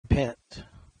repent.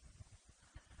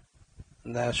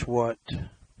 That's what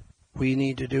we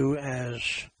need to do as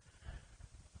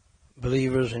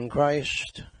believers in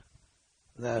Christ.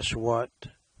 That's what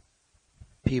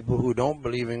people who don't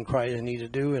believe in Christ need to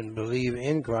do, and believe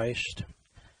in Christ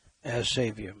as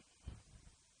Savior.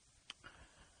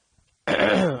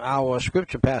 Our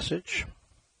scripture passage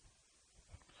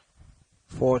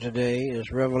for today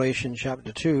is Revelation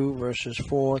chapter 2, verses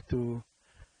 4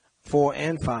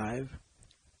 and 5,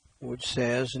 which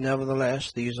says,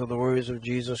 "Nevertheless, these are the words of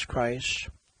Jesus Christ.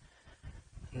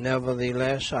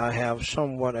 Nevertheless, I have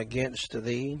somewhat against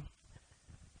thee,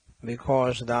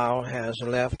 because thou hast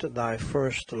left thy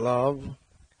first love.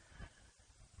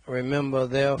 Remember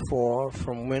therefore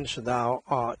from whence thou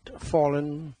art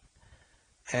fallen,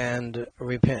 and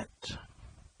repent,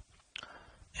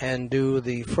 and do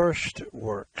the first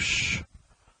works,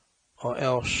 or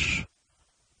else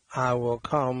I will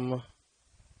come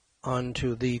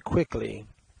unto thee quickly,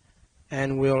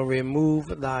 and will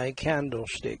remove thy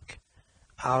candlestick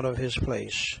out of his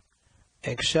place,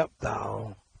 except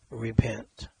thou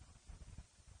repent."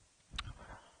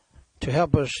 To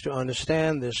help us to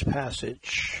understand this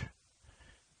passage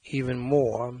even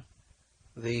more,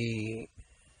 the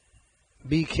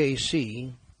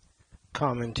BKC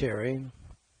commentary,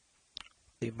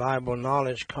 the Bible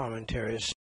Knowledge Commentary,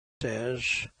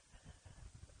 says,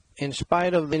 "In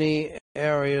spite of many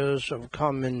areas of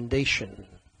commendation,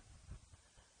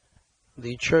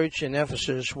 the church in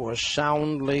Ephesus was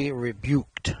soundly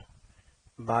rebuked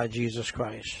by Jesus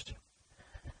Christ.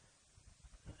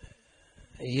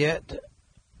 Yet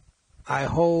I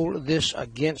hold this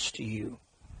against you.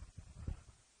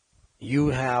 You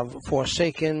have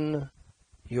forsaken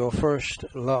your first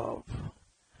love.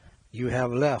 You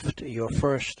have left your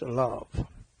first love."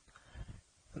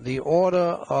 The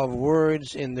order of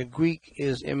words in the Greek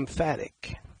is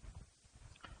emphatic.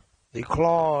 The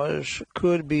clause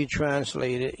could be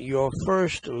translated, "Your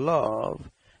first love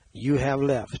you have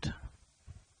left."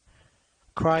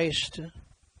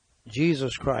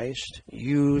 Jesus Christ,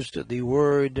 used the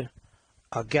word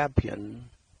agapion,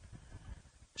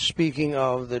 speaking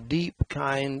of the deep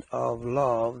kind of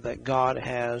love that God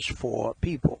has for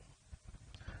people.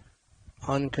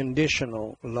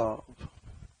 Unconditional love.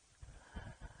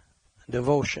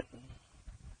 Devotion.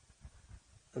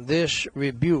 This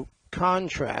rebuke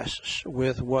contrasts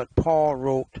with what Paul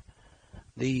wrote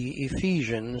the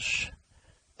Ephesians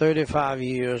 35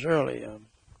 years earlier,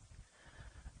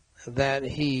 that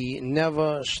he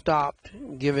never stopped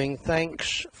giving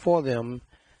thanks for them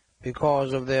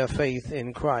because of their faith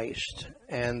in Christ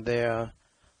and their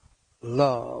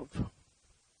love,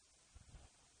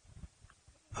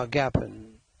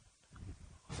 agapon,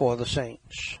 for the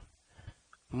saints.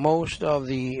 Most of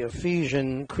the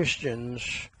Ephesian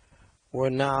Christians were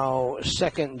now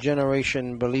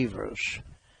second-generation believers,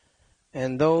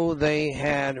 and though they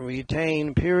had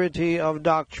retained purity of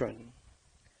doctrine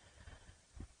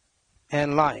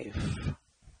and life,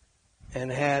 and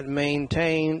had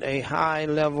maintained a high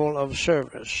level of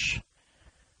service,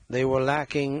 they were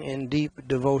lacking in deep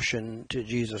devotion to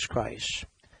Jesus Christ,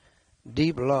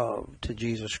 deep love to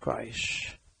Jesus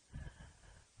Christ.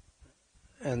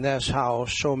 And that's how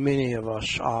so many of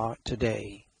us are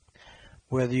today,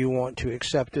 whether you want to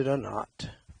accept it or not.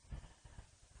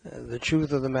 The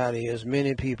truth of the matter is,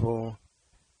 many people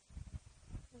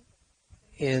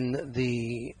in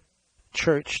the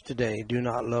church today do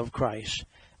not love Christ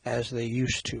as they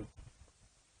used to.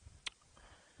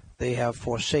 They have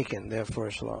forsaken their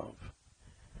first love.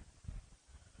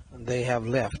 They have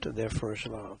left their first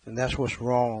love. And that's what's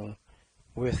wrong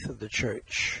with the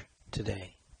church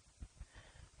today.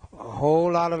 A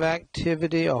whole lot of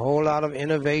activity, a whole lot of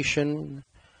innovation,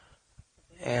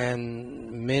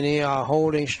 and many are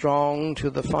holding strong to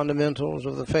the fundamentals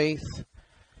of the faith,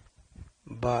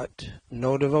 but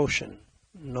no devotion,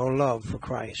 no love for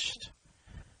Christ.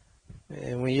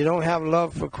 And when you don't have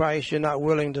love for Christ, you're not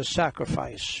willing to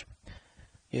sacrifice.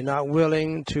 You're not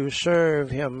willing to serve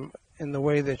Him in the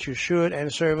way that you should,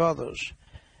 and serve others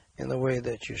in the way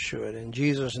that you should. And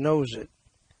Jesus knows it.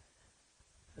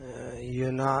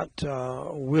 You're not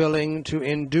willing to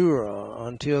endure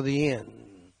until the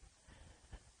end.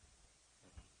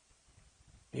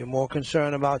 You're more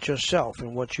concerned about yourself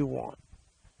and what you want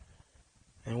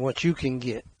and what you can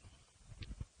get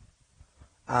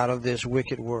out of this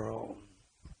wicked world.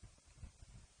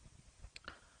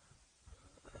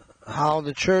 How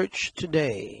the church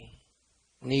today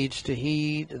needs to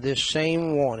heed this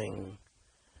same warning.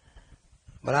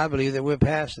 But I believe that we're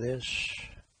past this.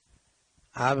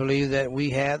 I believe that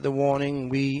we had the warning,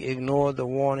 we ignored the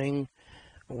warning,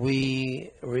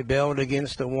 we rebelled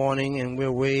against the warning, and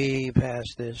we're way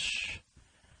past this.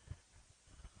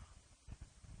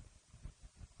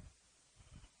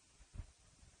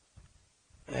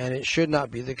 And it should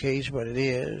not be the case, but it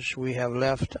is. We have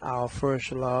left our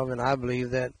first love, and I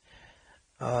believe that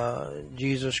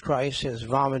Jesus Christ has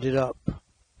vomited up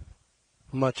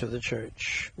much of the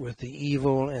church with the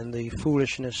evil and the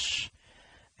foolishness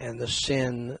and the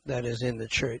sin that is in the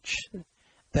church,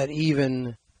 that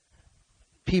even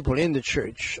people in the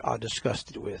church are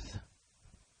disgusted with.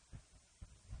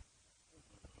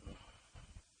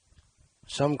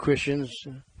 Some Christians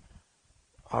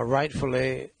are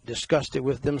rightfully disgusted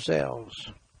with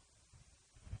themselves.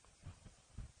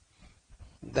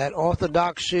 That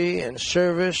orthodoxy and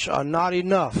service are not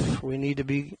enough. We need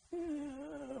to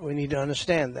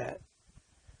understand that.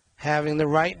 Having the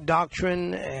right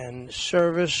doctrine and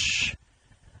service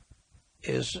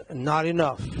is not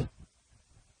enough.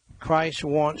 Christ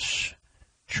wants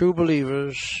true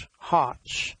believers'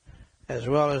 hearts as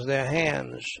well as their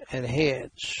hands and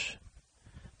heads.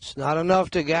 It's not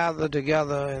enough to gather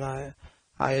together, and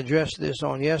I addressed this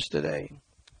on yesterday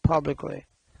publicly,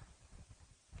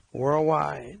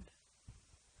 worldwide.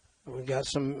 We got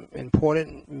some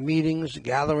important meetings,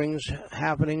 gatherings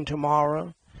happening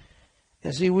tomorrow.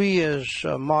 And see, we as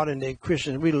modern day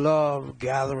Christians, we love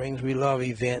gatherings, we love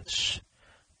events.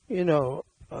 You know,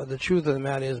 the truth of the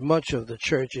matter is much of the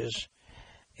church is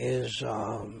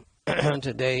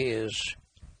today is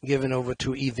given over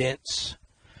to events.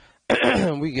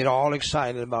 We get all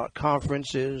excited about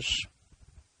conferences,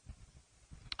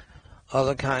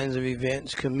 other kinds of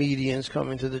events, comedians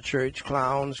coming to the church,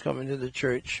 clowns coming to the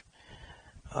church.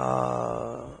 You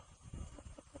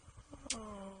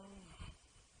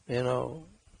know,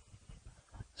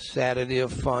 Saturday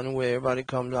of fun where everybody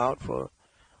comes out for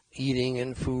eating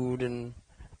and food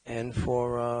and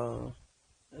for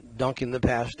dunking the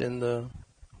pastor in the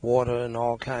water and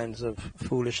all kinds of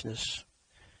foolishness.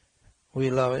 We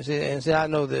love it. And see, I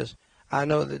know this. I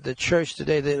know that the church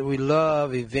today, that we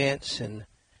love events and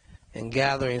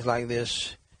gatherings like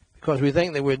this because we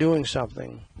think that we're doing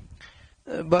something.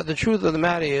 But the truth of the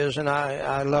matter is, and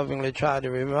I lovingly tried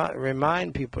to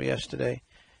remind people yesterday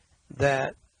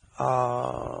that,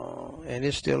 and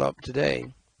it's still up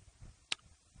today,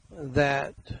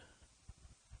 that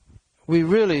we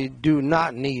really do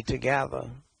not need to gather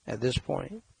at this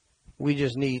point. We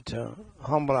just need to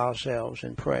humble ourselves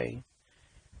and pray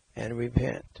and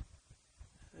repent,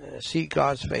 seek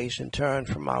God's face and turn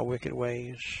from our wicked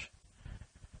ways,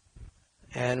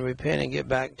 and repent and get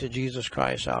back to Jesus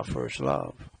Christ, our first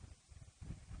love.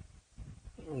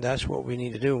 That's what we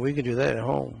need to do. We can do that at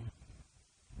home.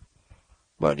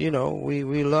 But, you know,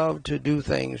 we love to do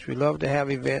things. We love to have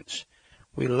events.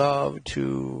 We love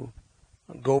to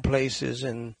go places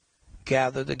and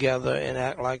gather together and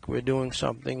act like we're doing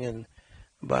something.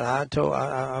 But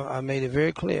I made it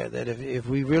very clear that if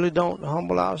we really don't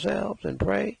humble ourselves and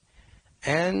pray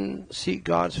and seek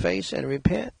God's face and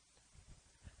repent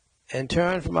and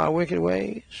turn from our wicked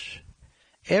ways,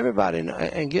 everybody,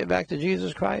 and get back to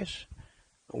Jesus Christ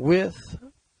with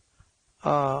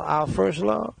our first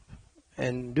love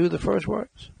and do the first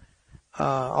works,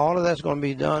 all of that's going to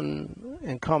be done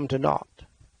and come to naught.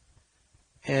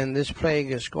 And this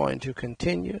plague is going to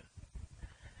continue.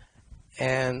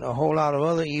 And a whole lot of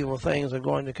other evil things are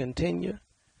going to continue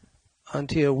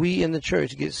until we in the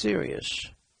church get serious.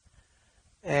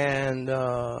 And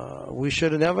we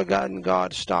should have never gotten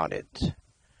God started.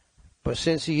 But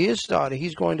since he is started,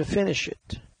 he's going to finish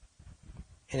it.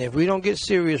 And if we don't get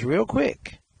serious real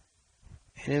quick,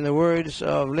 and in the words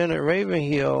of Leonard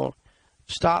Ravenhill,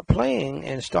 stop playing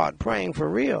and start praying for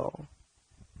real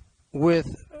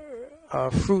with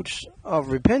fruits of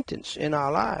repentance in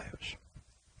our lives,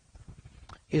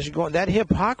 that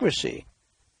hypocrisy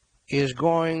is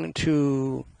going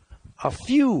to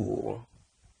fuel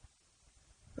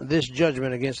this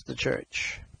judgment against the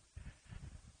church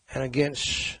and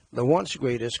against the once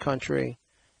greatest country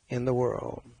in the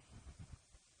world.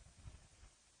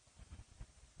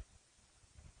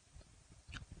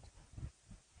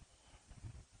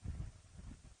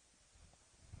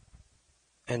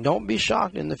 And don't be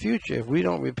shocked in the future if we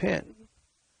don't repent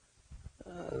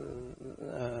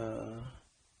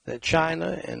that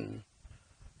China and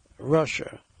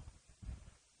Russia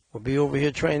will be over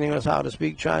here training us how to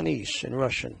speak Chinese and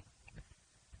Russian.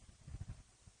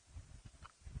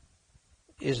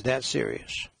 Is that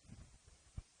serious?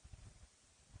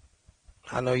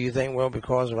 I know you think, well,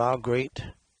 because of our great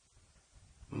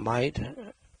might,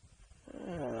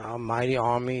 our mighty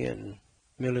army and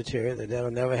military,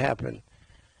 that'll never happen.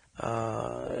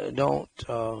 Don't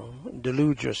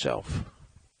delude yourself.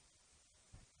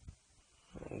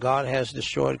 God has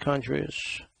destroyed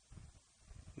countries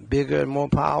bigger and more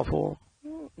powerful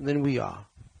than we are,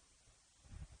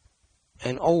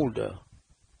 and older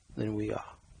than we are.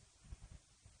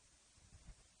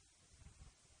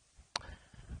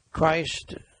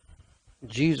 Christ,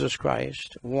 Jesus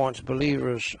Christ, wants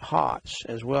believers' hearts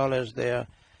as well as their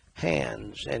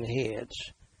hands and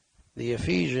heads. The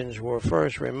Ephesians were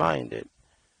first reminded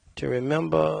to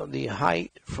remember the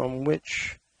height from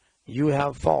which you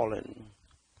have fallen.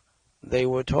 They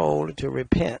were told to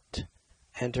repent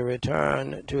and to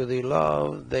return to the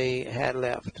love they had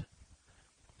left.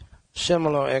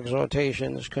 Similar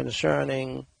exhortations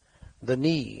concerning the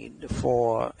need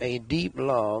for a deep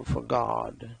love for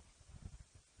God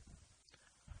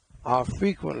are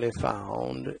frequently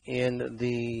found in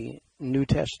the New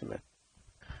Testament.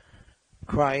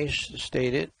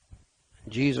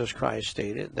 Jesus Christ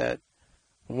stated that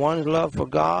one's love for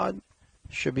God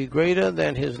should be greater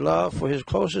than his love for his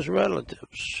closest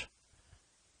relatives,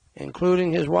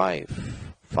 including his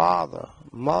wife, father,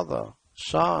 mother,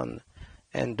 son,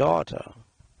 and daughter.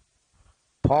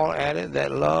 Paul added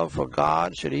that love for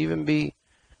God should even be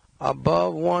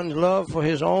above one's love for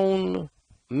his own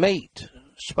mate,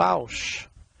 spouse.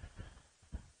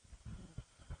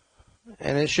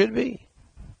 And it should be.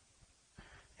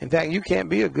 In fact, you can't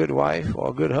be a good wife or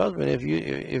a good husband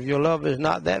if your love is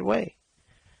not that way.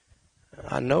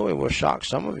 I know it will shock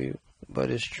some of you, but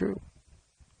it's true.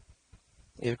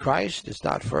 If Christ is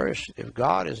not first, if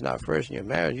God is not first in your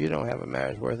marriage, you don't have a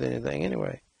marriage worth anything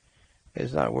anyway.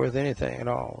 It's not worth anything at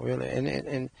all, really.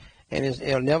 And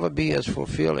it'll never be as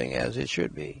fulfilling as it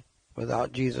should be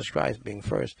without Jesus Christ being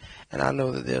first. And I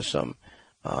know that there's some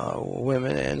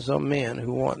women and some men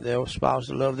who want their spouse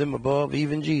to love them above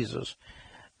even Jesus.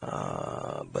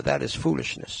 But that is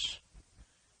foolishness,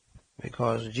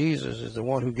 because Jesus is the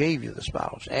one who gave you the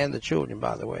spouse and the children,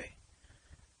 by the way.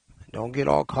 Don't get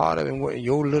all caught up in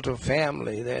your little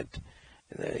family that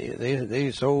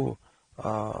they're so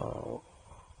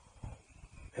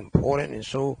important and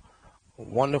so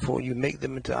wonderful. You make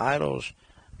them into idols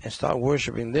and start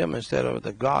worshiping them instead of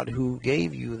the God who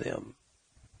gave you them.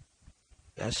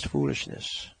 That's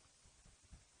foolishness.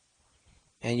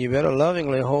 And you better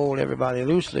lovingly hold everybody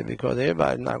loosely, because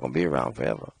everybody's not going to be around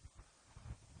forever.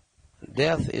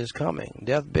 Death is coming.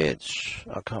 Deathbeds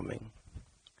are coming.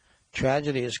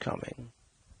 Tragedy is coming.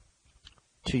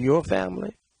 To your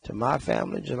family, to my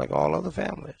family, just like all other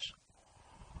families.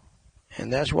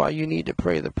 And that's why you need to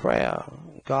pray the prayer,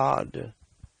 God,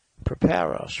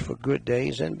 prepare us for good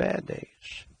days and bad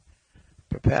days.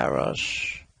 Prepare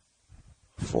us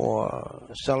for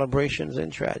celebrations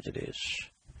and tragedies.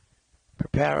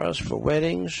 Prepare us for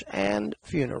weddings and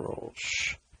funerals.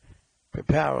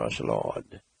 Prepare us,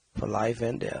 Lord, for life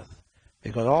and death,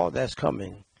 because all that's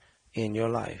coming in your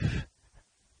life.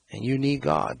 And you need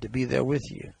God to be there with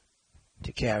you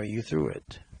to carry you through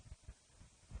it.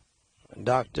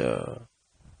 Dr.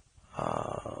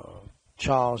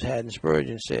 Charles Haddon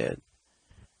Spurgeon said,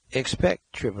 expect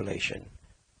tribulation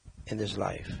in this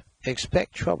life.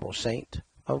 Expect trouble, saint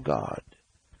of God.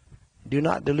 Do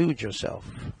not delude yourself.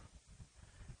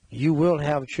 You will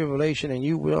have tribulation, and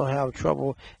you will have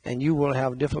trouble, and you will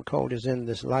have difficulties in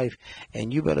this life,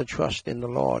 and you better trust in the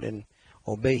Lord and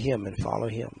obey him and follow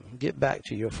him. Get back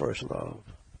to your first love.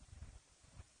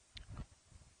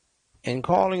 In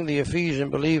calling the Ephesian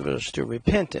believers to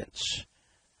repentance,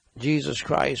 Jesus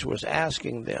Christ was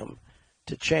asking them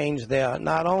to change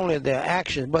not only their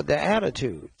actions, but their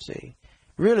attitude. See,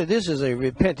 really, this is a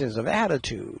repentance of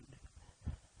attitude.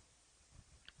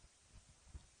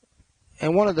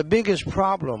 And one of the biggest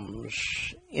problems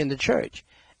in the church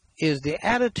is the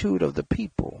attitude of the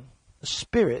people, the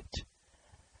spirit,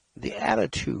 the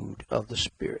attitude of the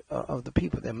spirit of the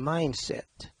people, their mindset.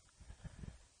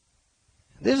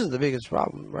 This is the biggest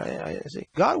problem, right? I see.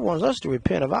 God wants us to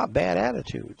repent of our bad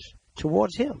attitudes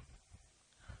towards him.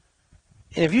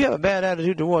 And if you have a bad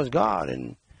attitude towards God,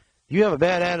 and you have a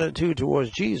bad attitude towards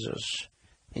Jesus,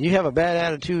 and you have a bad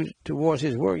attitude towards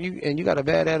his work, and you got a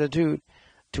bad attitude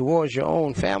towards your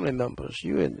own family members,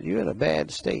 you're in a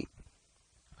bad state.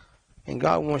 And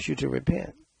God wants you to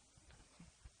repent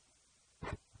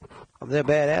of their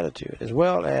bad attitude, as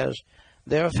well as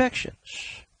their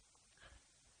affections.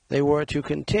 They were to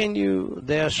continue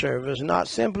their service not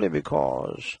simply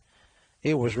because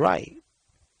it was right,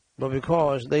 but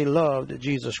because they loved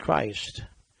Jesus Christ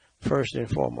first and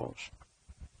foremost.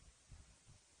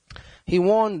 He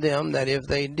warned them that if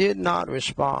they did not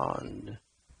respond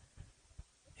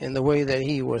in the way that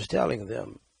he was telling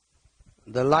them,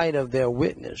 the light of their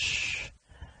witness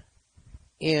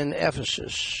in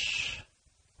Ephesus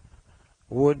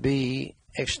would be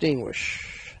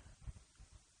extinguished.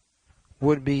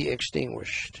 would be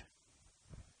extinguished.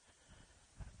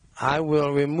 I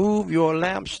will remove your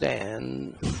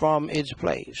lampstand from its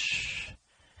place.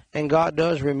 And God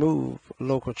does remove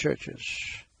local churches.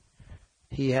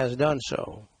 He has done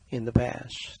so in the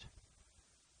past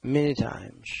many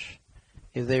times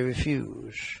if they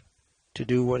refuse to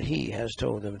do what he has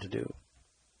told them to do.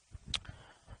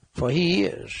 For he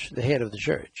is the head of the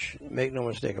church. Make no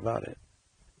mistake about it.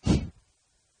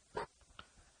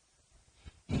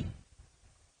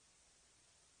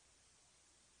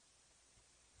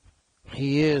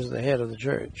 He is the head of the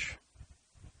church.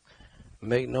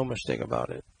 Make no mistake about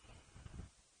it.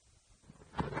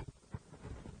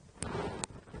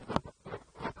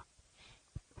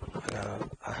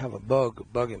 I have a bug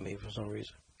bugging me for some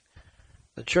reason.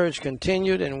 The church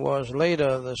continued and was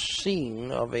later the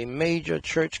scene of a major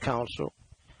church council.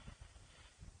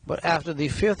 But after the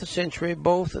 5th century,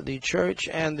 both the church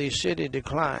and the city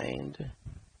declined.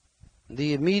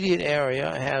 The immediate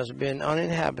area has been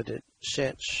uninhabited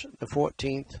since the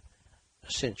 14th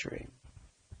century.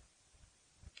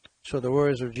 So the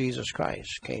words of Jesus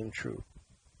Christ came true,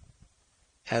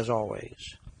 as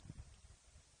always.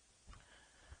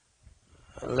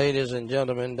 Ladies and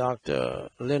gentlemen, Dr.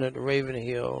 Leonard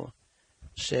Ravenhill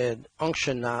said,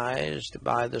 unctionized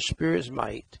by the Spirit's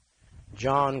might,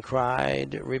 John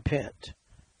cried, repent,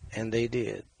 and they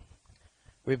did.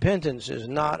 Repentance is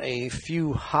not a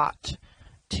few hot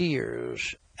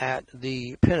tears at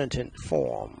the penitent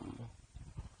form.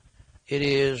 It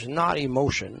is not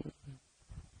emotion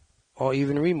or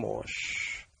even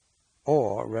remorse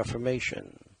or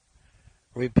reformation.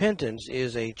 Repentance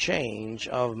is a change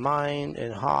of mind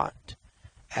and heart,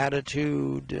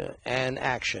 attitude and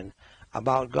action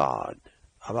about God,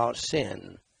 about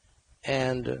sin,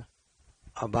 and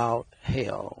about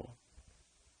hell.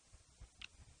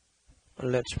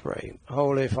 Let's pray.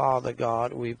 Holy Father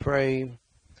God, we pray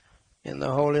in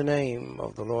the holy name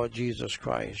of the Lord Jesus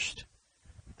Christ.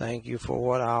 Thank you for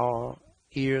what our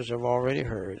ears have already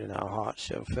heard and our hearts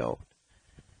have felt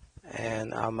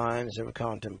and our minds have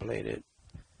contemplated.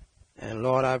 And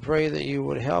Lord, I pray that you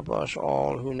would help us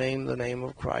all who name the name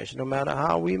of Christ, no matter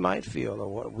how we might feel or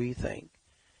what we think,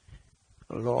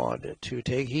 Lord, to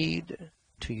take heed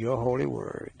to your holy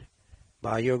word.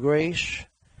 By your grace,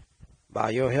 by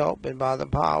your help, and by the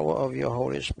power of your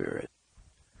Holy Spirit.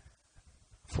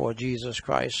 For Jesus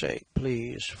Christ's sake,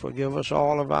 please forgive us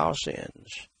all of our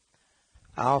sins,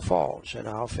 our faults, and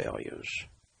our failures.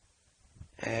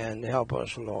 And help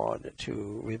us, Lord,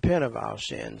 to repent of our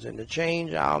sins and to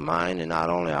change our mind, and not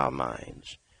only our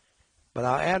minds, but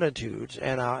our attitudes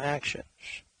and our actions.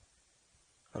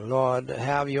 Lord,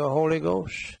 have your Holy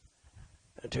Ghost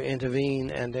to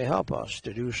intervene and to help us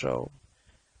to do so.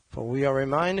 For we are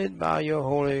reminded by your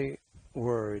holy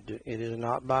word, it is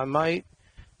not by might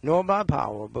nor by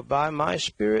power, but by my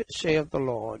Spirit, saith the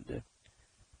Lord.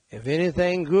 If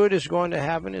anything good is going to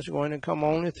happen, it's going to come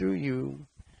only through you.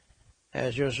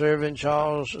 As your servant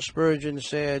Charles Spurgeon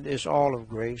said, it's all of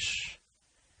grace.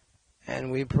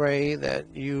 And we pray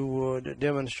that you would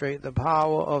demonstrate the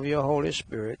power of your Holy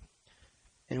Spirit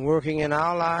in working in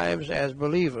our lives as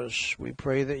believers. We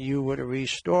pray that you would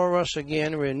restore us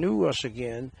again, renew us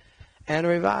again, and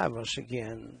revive us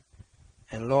again.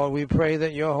 And Lord, we pray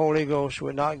that your Holy Ghost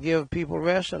would not give people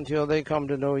rest until they come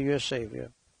to know you as Savior,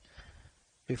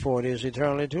 before it is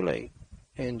eternally too late.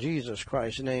 In Jesus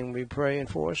Christ's name we pray and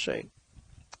for his sake.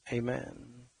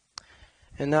 Amen.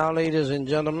 And now, ladies and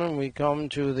gentlemen, we come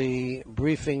to the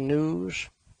briefing news.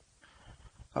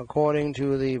 According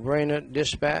to the Brainerd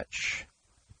Dispatch,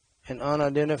 an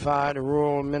unidentified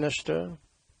rural minister,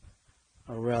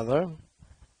 or rather,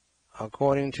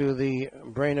 according to the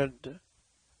Brainerd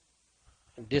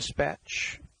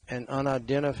Dispatch, an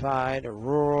unidentified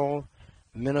rural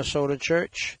Minnesota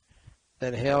church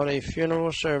that held a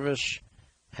funeral service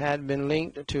had been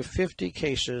linked to 50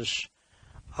 cases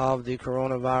of the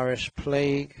coronavirus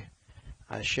plague.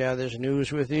 I share this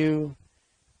news with you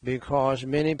because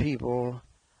many people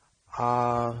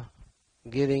are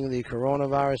getting the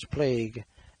coronavirus plague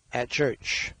at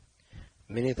church.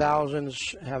 Many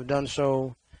thousands have done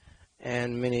so,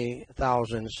 and many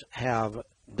thousands have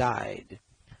died.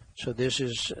 So this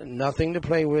is nothing to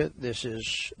play with. This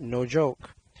is no joke.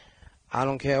 I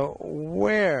don't care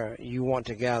where you want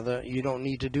to gather. You don't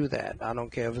need to do that. I don't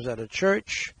care if it's at a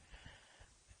church,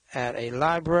 at a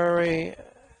library,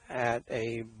 at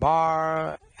a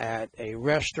bar, at a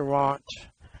restaurant,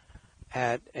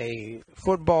 at a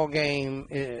football game,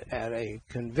 at a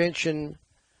convention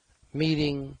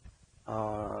meeting,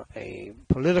 a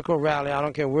political rally. I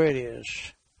don't care where it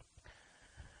is.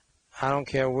 I don't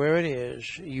care where it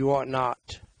is. You ought not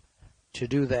to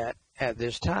do that at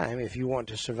this time if you want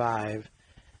to survive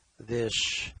this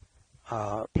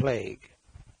plague.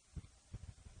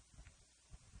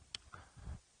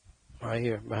 Right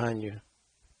here, behind you.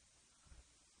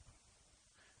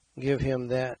 Give him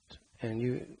that, and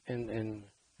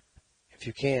if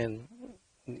you can,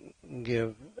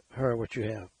 give her what you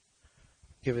have.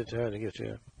 Give it to her to give to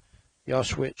her. Y'all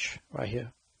switch right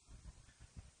here.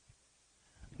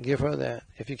 Give her that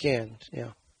if you can,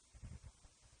 yeah.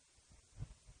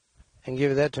 And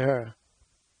give that to her.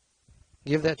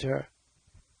 Give that to her.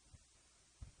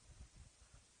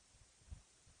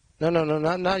 No,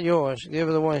 not yours. Give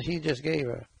her the one he just gave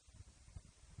her.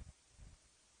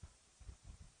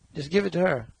 Just give it to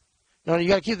her. No, you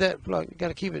gotta keep that plugged. You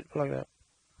gotta keep it plugged up.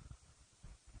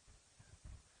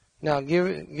 Now give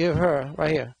her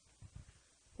right here.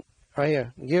 Right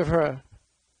here. Give her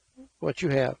what you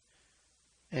have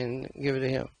and give it to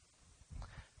him.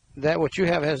 That what you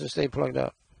have has to stay plugged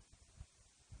up.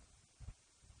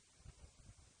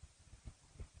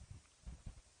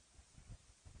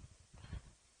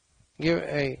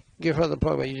 Give her the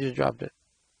plug, but you just dropped it.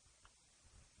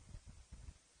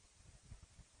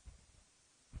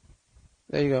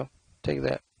 There you go. Take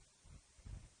that.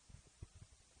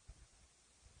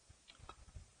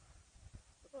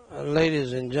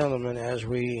 Ladies and gentlemen, as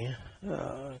we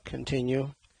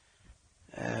continue,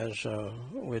 as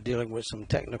we're dealing with some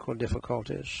technical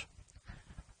difficulties,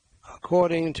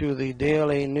 according to the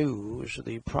Daily News,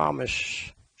 the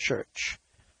Promise Church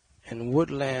in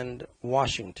Woodland,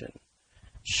 Washington,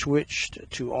 switched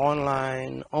to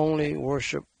online-only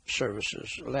worship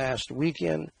services last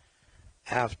weekend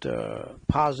after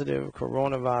positive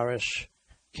coronavirus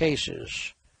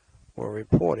cases were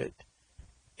reported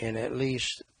in at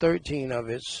least 13 of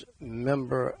its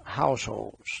member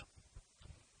households.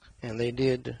 And they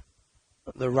did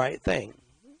the right thing.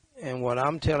 And what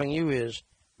I'm telling you is,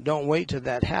 don't wait till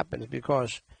that happens,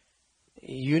 because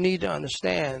you need to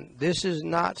understand this is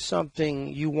not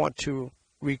something you want to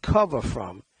recover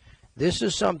from. This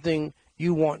is something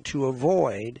you want to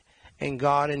avoid, and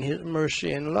God in his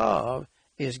mercy and love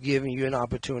is giving you an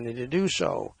opportunity to do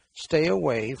so. Stay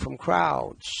away from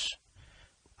crowds.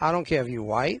 I don't care if you're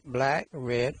white, black,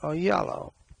 red, or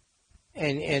yellow.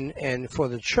 And for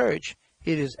the church,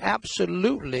 it is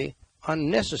absolutely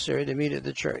unnecessary to meet at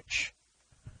the church.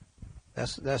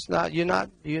 That's not, you're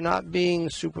not being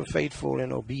super faithful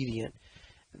and obedient.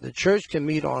 The church can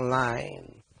meet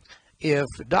online. If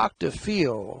Dr.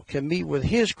 Phil can meet with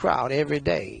his crowd every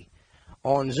day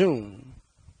on Zoom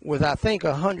with, I think,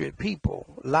 100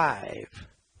 people live,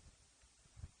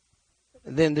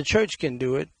 then the church can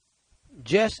do it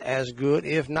just as good,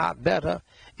 if not better,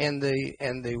 and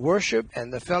the worship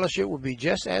and the fellowship will be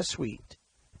just as sweet,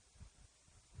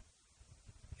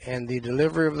 and the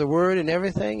delivery of the word and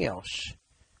everything else.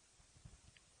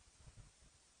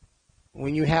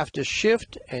 When you have to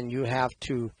shift and you have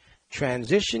to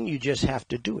transition, you just have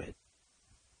to do it.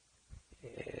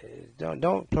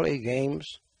 Don't play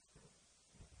games.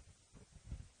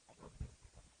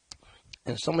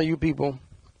 And some of you people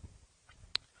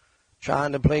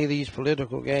trying to play these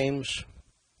political games,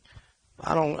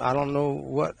 I don't know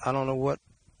what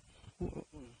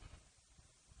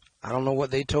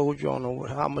they told you. I don't know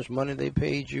how much money they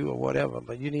paid you or whatever,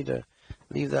 but you need to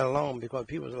leave that alone, because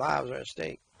people's lives are at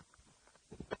stake.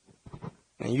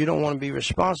 And you don't want to be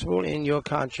responsible in your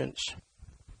conscience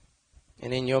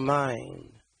and in your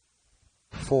mind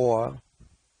for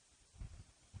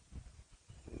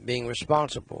being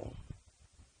responsible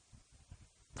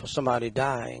for somebody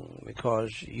dying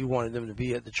because you wanted them to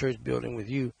be at the church building with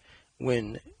you,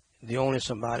 when the only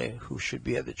somebody who should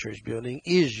be at the church building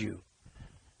is you.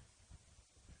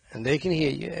 And they can hear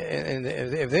you. And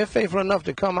if they're faithful enough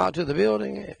to come out to the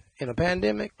building in a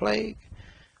pandemic,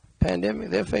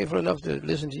 they're faithful enough to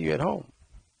listen to you at home.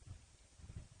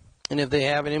 And if they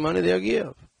have any money, they'll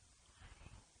give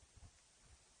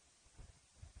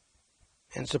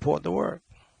and support the work.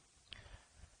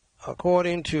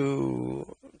 According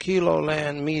to Kilo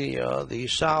Land Media, the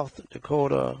South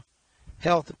Dakota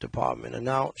Health Department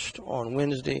announced on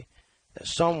Wednesday that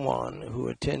someone who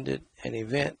attended an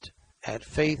event at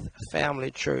Faith Family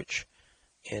Church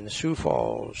in Sioux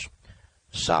Falls,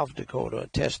 South Dakota,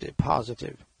 tested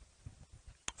positive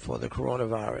for the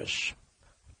coronavirus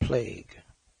plague.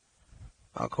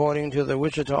 According to the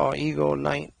Wichita Eagle,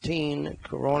 19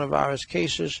 coronavirus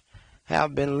cases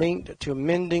have been linked to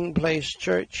Mending Place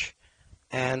Church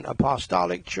and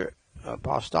Apostolic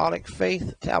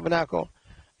Faith Tabernacle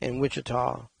in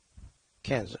Wichita,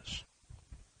 Kansas.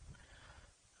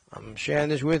 I'm sharing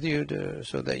this with you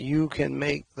so that you can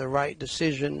make the right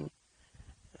decision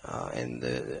And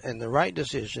the right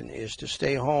decision is to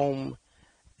stay home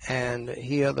and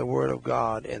hear the word of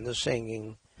God and the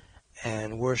singing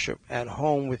and worship at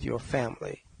home with your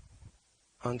family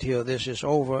until this is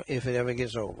over, if it ever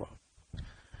gets over.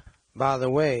 By the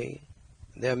way,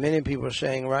 there are many people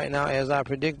saying right now, as I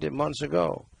predicted months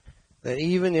ago, that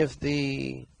even if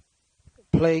the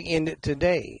plague ended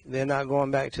today, they're not going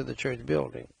back to the church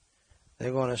building.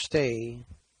 They're going to stay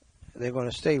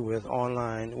with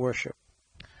online worship.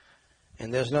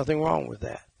 And there's nothing wrong with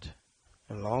that.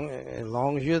 As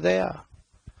long as you're there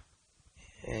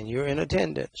and you're in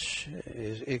attendance,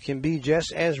 it can be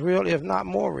just as real, if not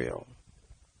more real.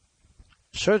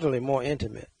 Certainly more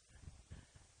intimate.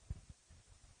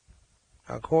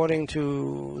 According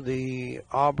to the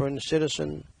Auburn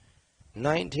Citizen,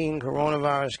 19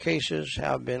 coronavirus cases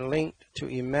have been linked to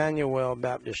Emmanuel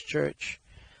Baptist Church,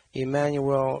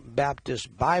 Emmanuel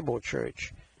Baptist Bible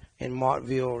Church in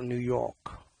Martville, New York.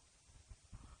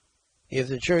 If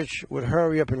the church would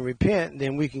hurry up and repent,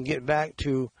 then we can get back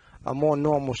to a more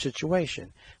normal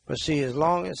situation. But see,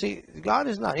 God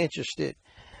is not interested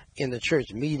in the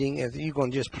church meeting if you're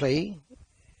going to just play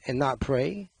and not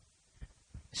pray,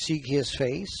 seek his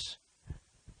face,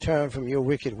 turn from your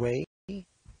wicked way,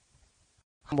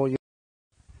 humble your,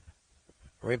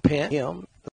 repent him,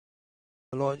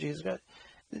 the Lord Jesus Christ.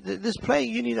 This plague,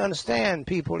 you need to understand,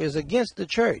 people, is against the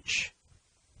church.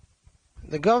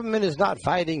 The government is not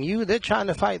fighting you. They're trying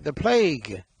to fight the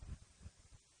plague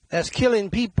that's killing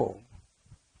people.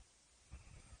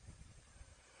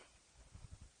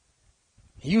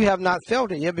 You have not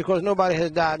felt it yet because nobody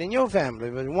has died in your family.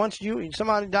 But once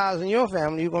somebody dies in your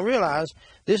family, you're going to realize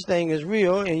this thing is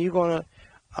real, and you're going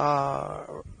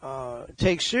to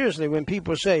take seriously when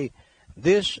people say,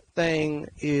 this thing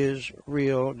is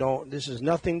real. This is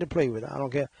nothing to play with. I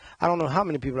don't care. I don't know how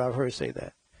many people I've heard say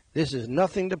that. This is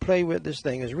nothing to play with. This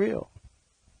thing is real.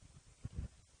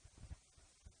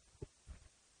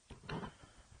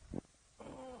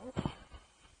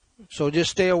 So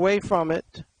just stay away from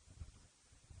it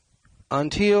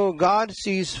until God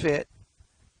sees fit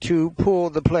to pull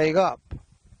the plague up.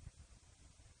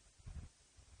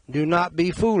 Do not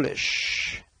be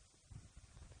foolish.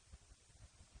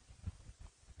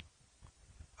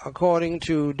 According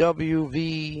to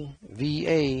WVVA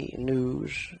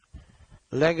News,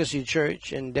 Legacy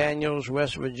Church in Daniels,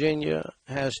 West Virginia,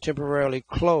 has temporarily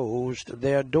closed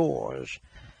their doors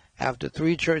after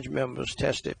 3 church members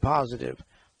tested positive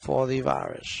for the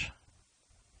virus.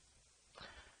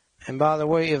 And by the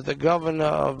way, if the governor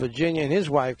of Virginia and his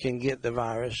wife can get the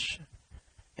virus,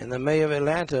 and the mayor of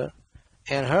Atlanta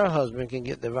and her husband can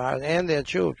get the virus, and their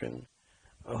children,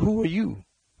 who are you?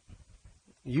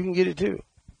 You can get it too.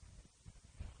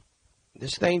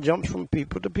 This thing jumps from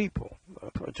people to people,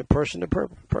 to person,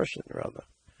 rather.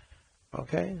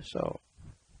 Okay, so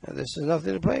this is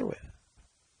nothing to play with.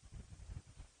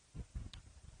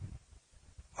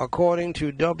 According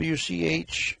to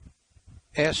WCHS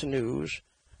News,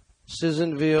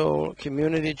 Sissonville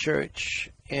Community Church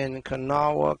in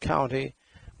Kanawha County,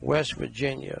 West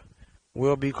Virginia,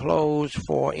 will be closed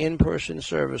for in-person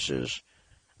services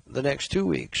the next 2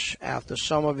 weeks after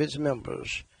some of its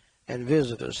members and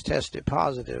visitors tested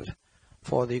positive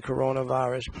for the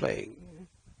coronavirus plague.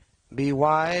 Be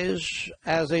wise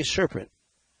as a serpent,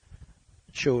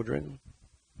 children.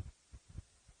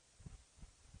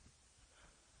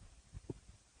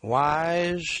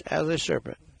 Wise as a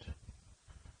serpent.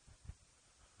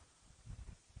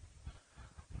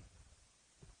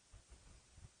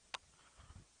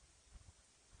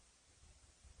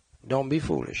 Don't be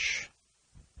foolish.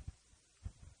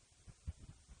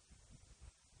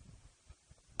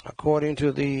 According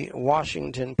to the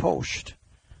Washington Post,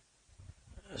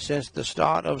 since the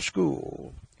start of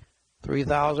school,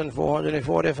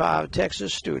 3,445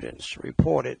 Texas students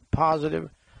reported positive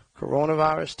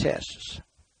coronavirus tests.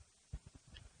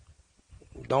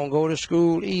 Don't go to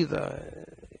school either,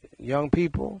 young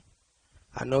people.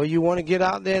 I know you want to get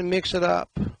out there and mix it up.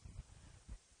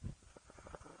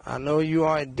 I know you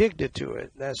are addicted to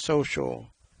it, the social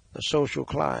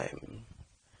climb.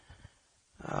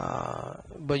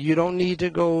 But you don't need to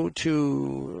go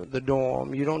to the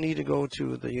dorm. You don't need to go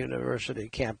to the university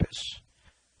campus.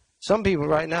 Some people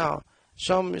right now,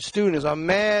 some students are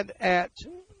mad at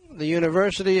the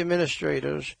university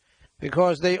administrators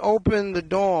because they opened the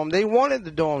dorm. They wanted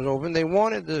the dorms open. They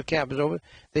wanted the campus open.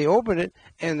 They opened it,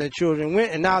 and the children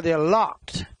went, and now they're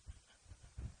locked.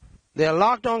 They're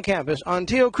locked on campus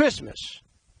until Christmas,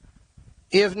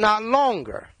 if not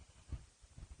longer,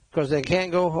 because they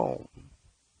can't go home.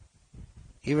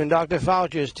 Even Dr.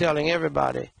 Fauci is telling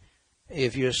everybody,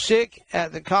 If you're sick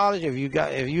at the college, if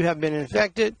you have been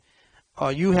infected,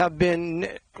 or you have been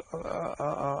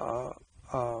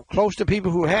close to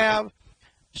people who have,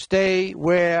 stay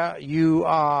where you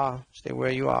are. Stay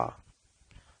where you are.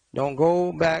 Don't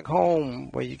go back home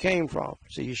where you came from.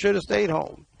 So you should have stayed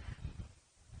home.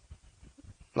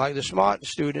 Like the smart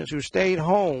students who stayed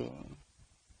home.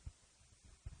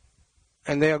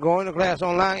 And they are going to class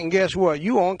online. And guess what?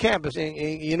 You on campus. And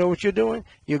you know what you're doing?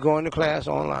 You're going to class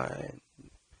online.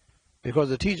 Because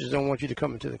the teachers don't want you to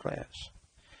come into the class.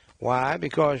 Why?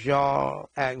 Because y'all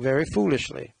act very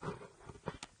foolishly.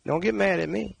 Don't get mad at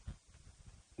me.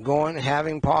 Going,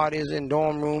 having parties in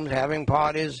dorm rooms, having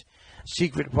parties,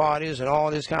 secret parties, and all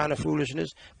this kind of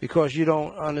foolishness because you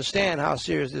don't understand how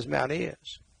serious this matter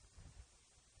is.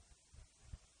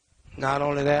 Not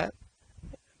only that,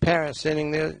 parents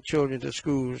sending their children to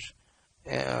schools,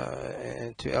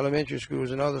 and to elementary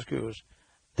schools and other schools,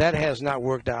 that has not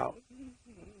worked out.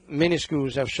 Many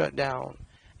schools have shut down,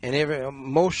 and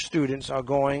most students are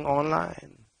going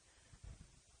online.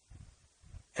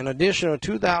 An additional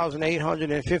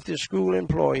 2,850 school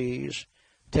employees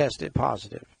tested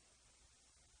positive.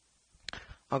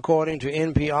 According to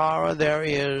NPR, there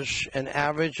is an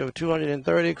average of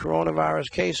 230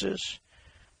 coronavirus cases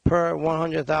per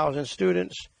 100,000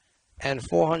 students and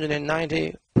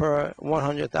 490 per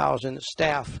 100,000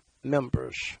 staff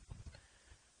members.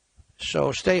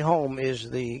 So stay home is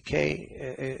the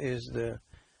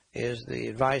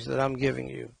advice that I'm giving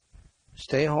you.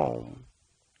 Stay home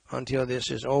until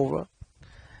this is over,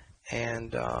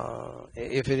 and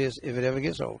if it ever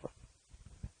gets over.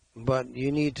 But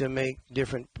you need to make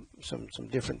some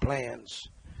different plans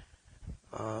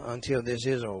until this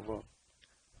is over,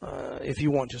 if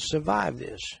you want to survive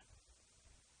this.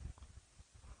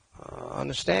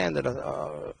 Understand that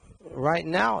right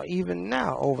now, even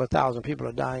now, over 1,000 people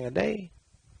are dying a day.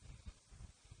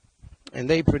 And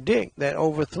they predict that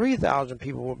over 3,000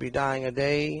 people will be dying a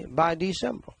day by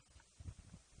December.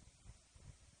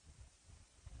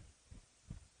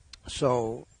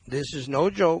 So this is no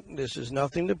joke. This is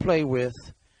nothing to play with.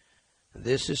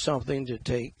 This is something to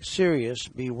take serious.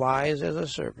 Be wise as a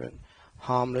serpent,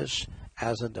 harmless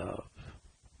as a dove.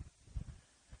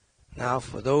 Now,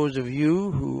 for those of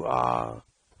you who are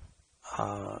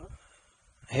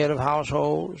head of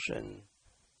households and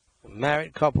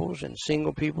married couples and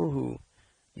single people who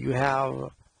you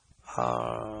have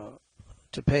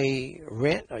to pay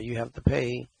rent or you have to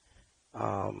pay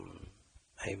a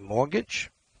mortgage,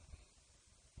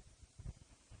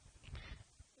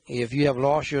 if you have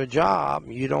lost your job,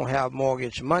 you don't have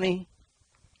mortgage money,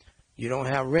 you don't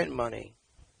have rent money.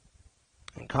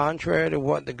 And contrary to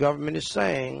what the government is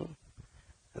saying,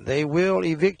 they will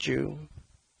evict you.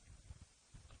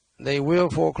 They will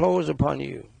foreclose upon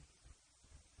you.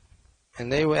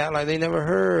 And they will act like they never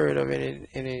heard of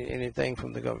anything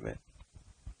from the government.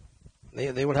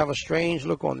 They will have a strange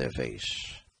look on their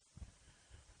face.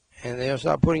 And they'll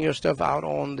start putting your stuff out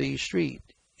on the street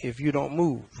if you don't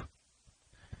move.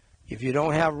 If you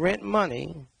don't have rent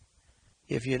money,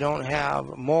 if you don't have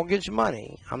mortgage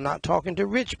money, I'm not talking to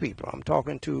rich people. I'm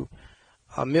talking to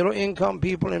middle income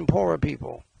people and poorer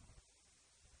people.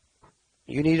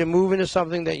 You need to move into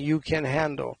something that you can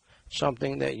handle,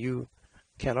 something that you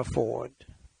can afford,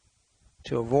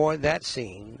 to avoid that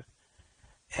scene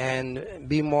and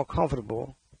be more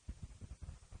comfortable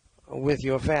with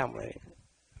your family,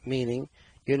 meaning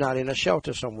you're not in a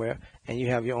shelter somewhere and you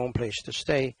have your own place to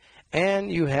stay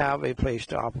and you have a place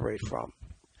to operate from.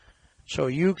 So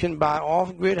you can buy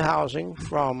off-grid housing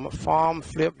from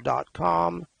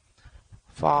farmflip.com.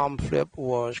 FarmFlip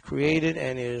was created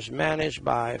and is managed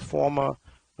by former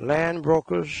land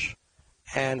brokers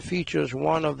and features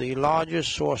one of the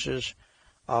largest sources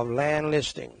of land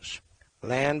listings,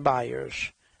 land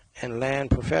buyers, and land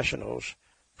professionals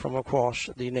from across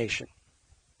the nation.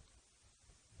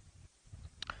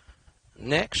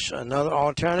 Next, another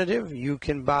alternative, you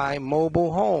can buy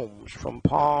mobile homes from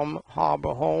Palm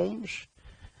Harbor Homes.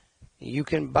 You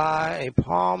can buy a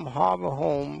Palm Harbor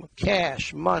home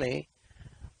cash money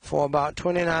for about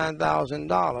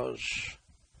 $29,000.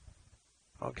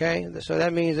 Okay, so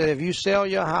that means that if you sell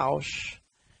your house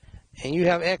and you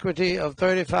have equity of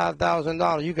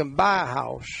 $35,000, you can buy a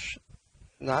house,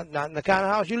 not the kind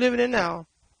of house you're living in now,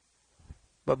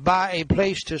 but buy a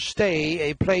place to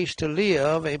stay, a place to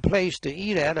live, a place to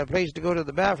eat at, a place to go to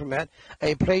the bathroom at,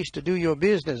 a place to do your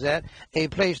business at, a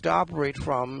place to operate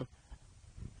from.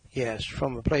 Yes,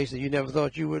 from a place that you never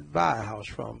thought you would buy a house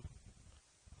from,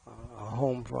 a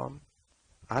home from.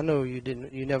 I know you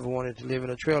never wanted to live in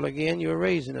a trailer again. You were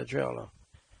raised in a trailer.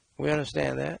 We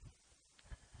understand that.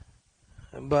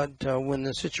 But when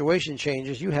the situation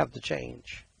changes, you have to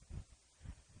change.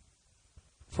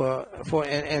 For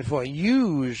a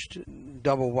used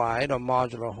double wide or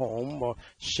modular home or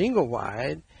single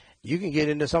wide, you can get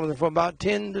into something for about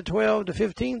 10 to 12 to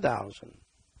 15,000.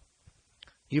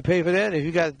 You pay for that. If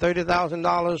you got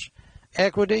 $30,000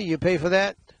 equity, you pay for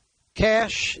that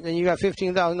cash. Then you got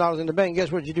 $15,000 in the bank.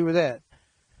 Guess what you do with that?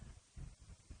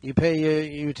 You pay your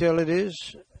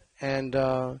utilities, and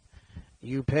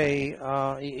you pay.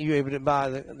 You're able to buy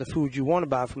the food you want to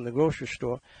buy from the grocery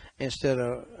store instead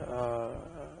of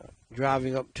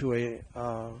driving up to a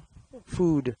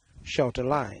food shelter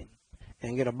line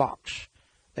and get a box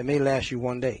that may last you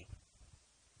one day,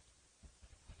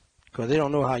 because they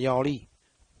don't know how y'all eat.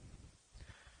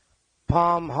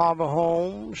 Palm Harbor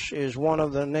Homes is one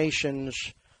of the nation's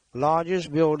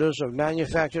largest builders of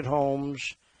manufactured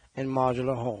homes and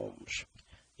modular homes.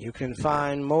 You can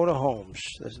find motor homes.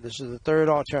 This is the third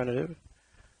alternative.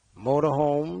 Motor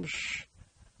homes,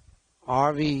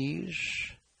 RVs.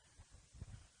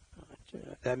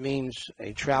 That means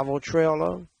a travel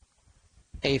trailer.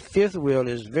 A fifth wheel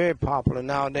is very popular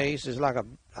nowadays. It's like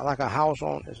a house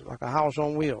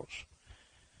on wheels.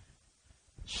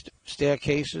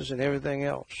 Staircases and everything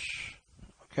else.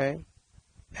 Okay?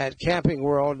 At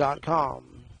campingworld.com,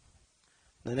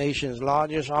 the nation's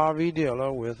largest RV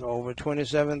dealer with over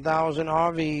 27,000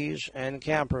 RVs and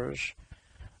campers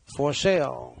for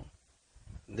sale.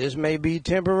 This may be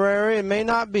temporary, it may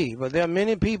not be, but there are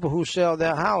many people who sell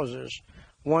their houses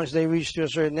once they reach to a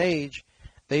certain age.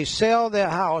 They sell their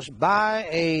house, buy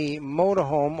a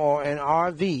motorhome or an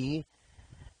RV,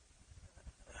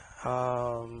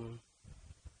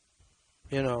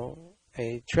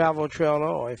 a travel trailer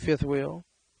or a fifth wheel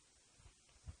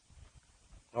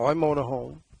or a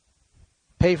motorhome,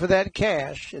 pay for that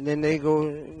cash, and then they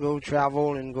go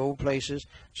travel and go places.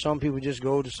 Some people just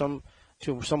go to some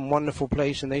wonderful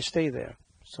place and they stay there,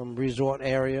 some resort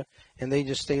area, and they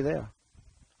just stay there.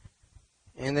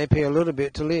 And they pay a little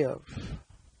bit to live.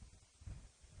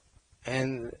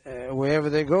 And wherever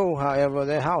they go, however,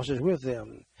 their house is with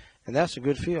them. And that's a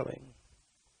good feeling.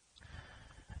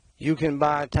 You can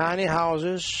buy tiny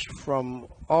houses from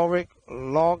Ulrich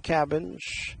Log Cabins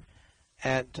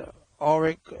at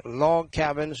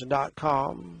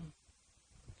ulrichlogcabins.com.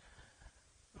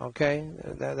 Okay,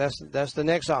 that's the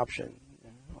next option.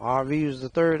 RV is the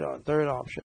third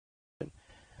option.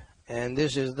 And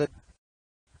this is the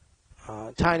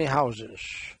tiny houses.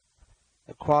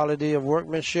 The quality of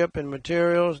workmanship and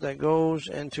materials that goes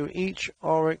into each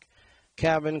Ulrich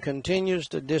cabin continues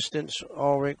to distance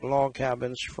Ulrich Log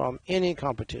Cabins from any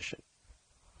competition.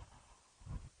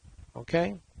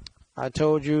 Okay? I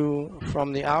told you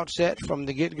from the outset, from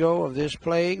the get-go of this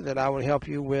plague, that I would help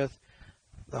you with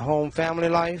the home family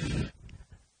life,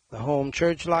 the home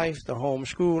church life, the home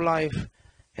school life,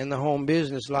 and the home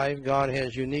business life. God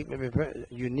has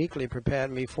uniquely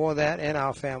prepared me for that and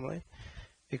our family,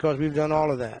 because we've done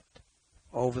all of that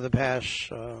over the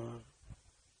past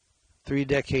 3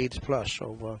 decades plus,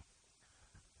 over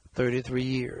 33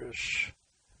 years.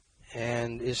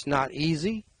 And it's not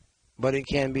easy, but it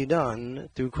can be done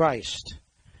through Christ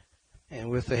and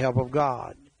with the help of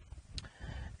God.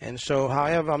 And so,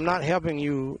 however, I'm not helping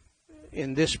you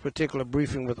in this particular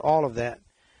briefing with all of that.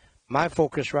 My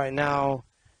focus right now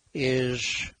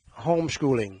is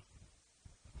homeschooling.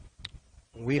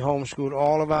 We homeschooled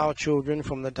all of our children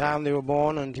from the time they were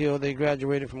born until they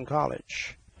graduated from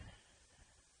college.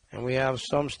 And we have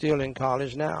some still in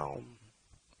college now.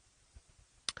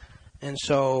 And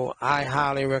so I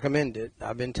highly recommend it.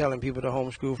 I've been telling people to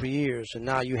homeschool for years, and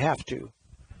now you have to.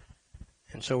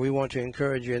 And so we want to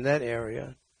encourage you in that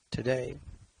area today.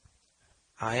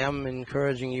 I am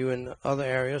encouraging you in other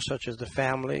areas, such as the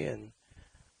family and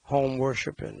home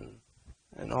worship and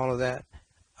all of that,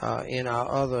 in our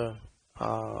other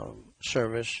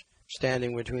service,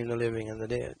 Standing Between the Living and the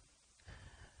Dead.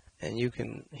 And you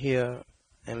can hear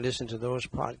and listen to those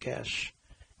podcasts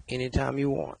anytime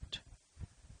you want.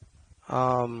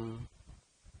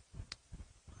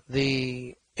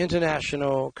 The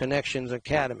International Connections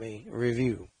Academy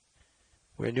review.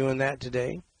 We're doing that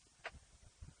today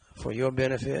for your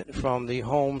benefit from the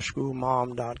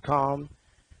homeschoolmom.com.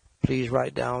 Please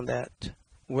write down that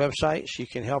website. She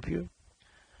can help you.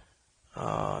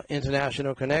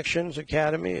 International Connections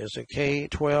Academy is a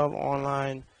K-12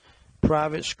 online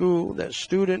private school that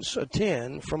students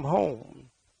attend from home.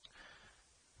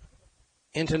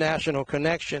 International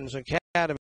Connections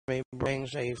Academy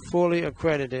brings a fully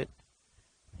accredited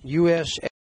U.S.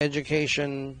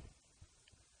 education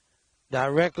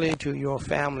directly to your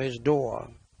family's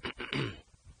door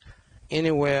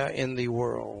anywhere in the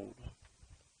world.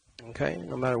 Okay,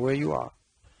 no matter where you are,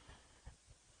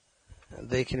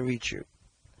 they can reach you.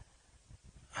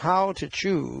 How to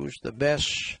choose the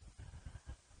best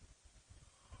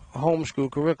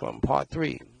homeschool curriculum, part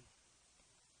 3.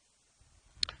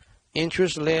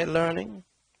 Interest-led learning.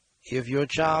 If your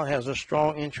child has a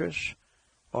strong interest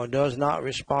or does not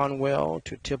respond well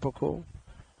to typical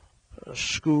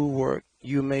schoolwork,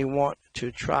 you may want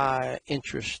to try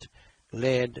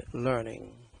interest-led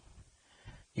learning.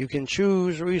 You can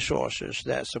choose resources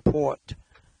that support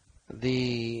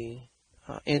the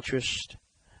interest,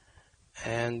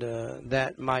 and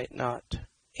that might not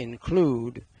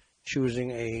include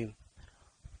choosing a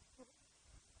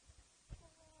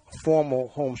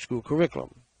formal homeschool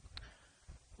curriculum.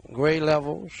 Grade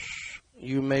levels,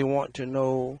 you may want to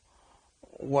know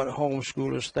what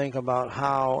homeschoolers think about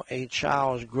how a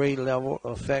child's grade level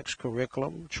affects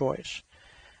curriculum choice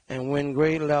and when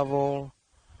grade level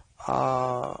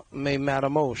may matter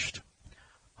most.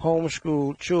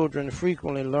 Homeschool children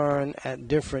frequently learn at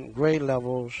different grade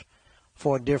levels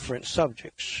for different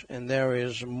subjects, and there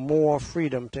is more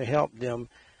freedom to help them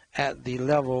at the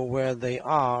level where they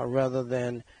are rather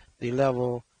than the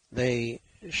level they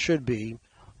should be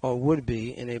or would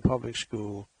be in a public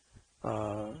school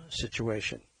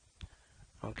situation.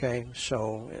 Okay,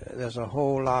 so there's a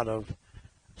whole lot of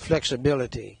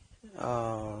flexibility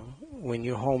when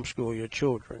you homeschool your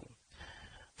children.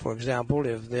 For example,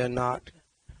 if they're not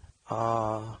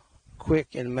quick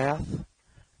in math,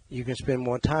 you can spend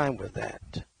more time with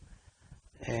that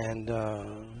and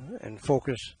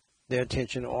focus their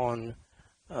attention on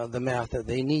the math that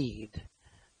they need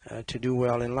to do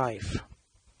well in life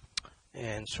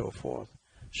and so forth.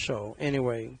 So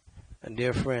anyway,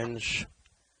 dear friends,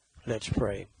 let's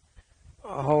pray.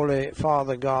 Holy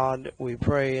Father God, we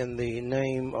pray in the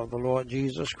name of the Lord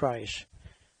Jesus Christ.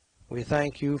 We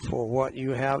thank you for what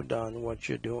you have done, what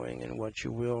you're doing, and what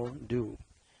you will do.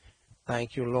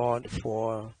 Thank you, Lord,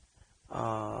 for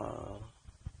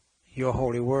your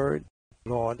holy word.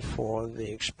 Lord, for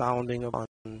the expounding upon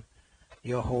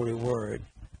your holy word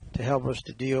to help us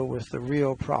to deal with the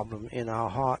real problem in our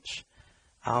hearts,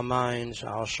 our minds,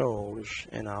 our souls,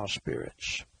 and our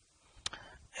spirits.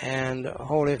 And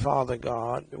Holy Father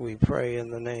God, we pray in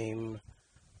the name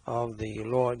of the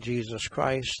Lord Jesus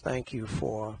Christ. Thank you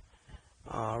for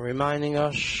reminding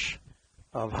us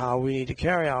of how we need to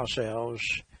carry ourselves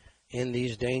in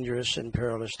these dangerous and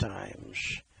perilous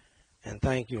times. And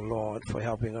thank you, Lord, for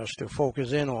helping us to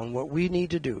focus in on what we need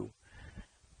to do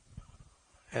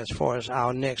as far as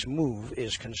our next move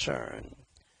is concerned.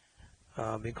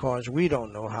 Because we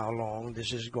don't know how long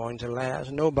this is going to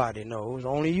last. Nobody knows.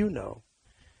 Only you know.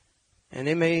 And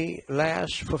it may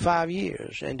last for 5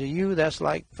 years. And to you, that's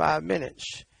like 5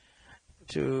 minutes.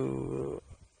 To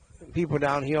people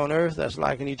down here on earth, that's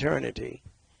like an eternity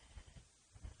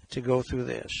to go through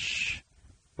this.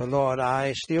 But Lord,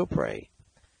 I still pray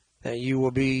that you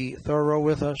will be thorough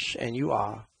with us, and you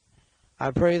are.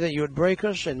 I pray that you would break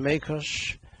us and make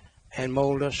us and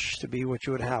mold us to be what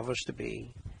you would have us to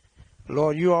be.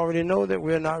 Lord, you already know that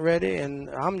we're not ready, and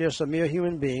I'm just a mere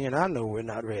human being, and I know we're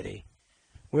not ready.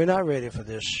 We're not ready for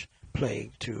this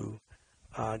plague to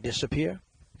disappear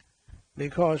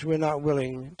because we're not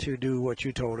willing to do what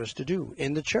you told us to do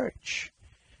in the church.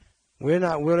 We're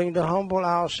not willing to humble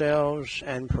ourselves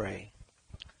and pray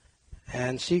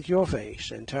and seek your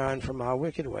face and turn from our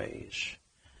wicked ways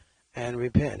and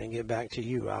repent and get back to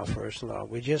you, our first love.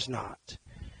 We're just not,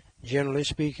 generally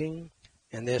speaking,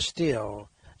 and there's still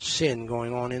sin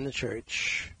going on in the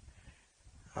church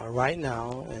right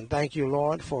now. And thank you,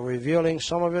 Lord, for revealing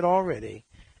some of it already,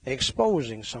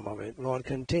 exposing some of it. Lord,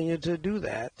 continue to do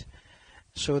that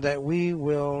so that we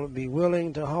will be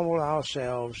willing to humble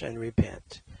ourselves and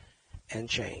repent and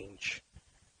change.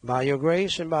 By your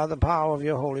grace and by the power of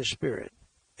your Holy Spirit,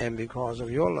 and because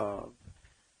of your love,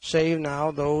 save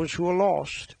now those who are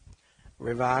lost,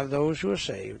 revive those who are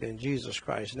saved. In Jesus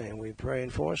Christ's name we pray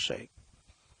and forsake.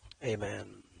 Amen.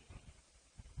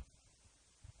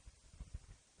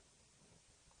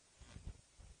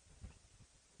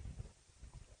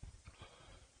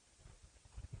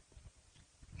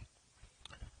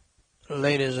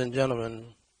 Ladies and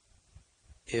gentlemen,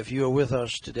 if you are with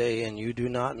us today and you do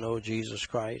not know Jesus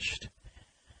Christ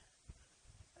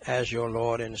as your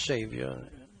Lord and Savior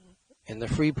in the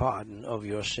free pardon of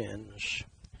your sins,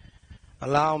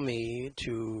 allow me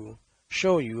to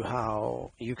show you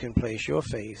how you can place your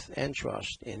faith and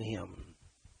trust in Him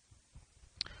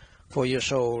for your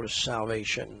soul's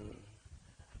salvation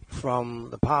from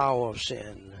the power of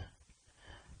sin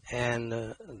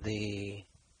and the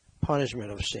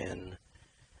punishment of sin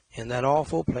in that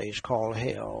awful place called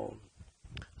hell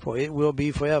For it will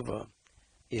be forever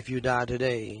if you die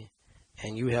today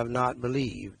and you have not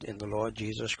believed in the Lord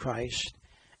Jesus Christ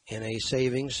in a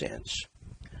saving sense.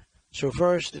 So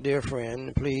first, dear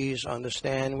friend, please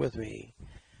understand with me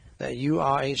that you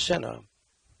are a sinner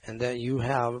and that you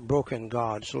have broken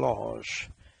God's laws.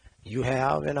 You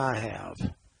have and I have.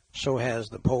 So has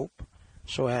the Pope,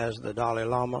 so has the Dalai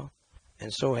Lama,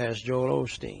 and so has Joel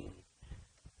Osteen.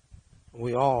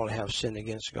 We all have sinned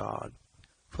against God.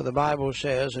 For the Bible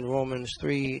says in Romans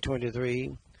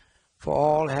 3:23, for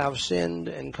all have sinned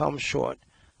and come short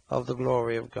of the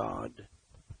glory of God.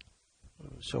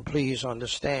 So please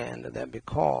understand that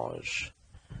because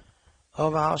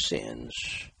of our sins,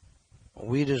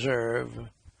 we deserve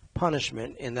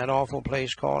punishment in that awful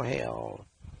place called hell.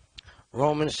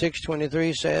 Romans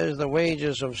 6:23 says the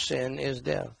wages of sin is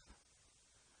death.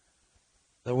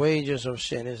 The wages of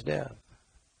sin is death.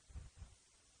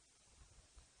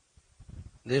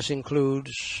 This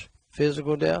includes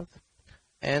physical death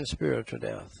and spiritual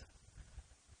death.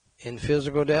 In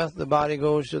physical death, the body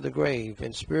goes to the grave.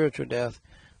 In spiritual death,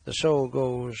 the soul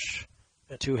goes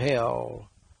to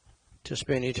hell to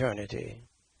spend eternity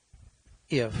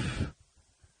if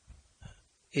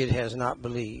it has not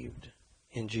believed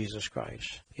in Jesus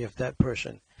Christ, if that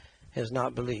person has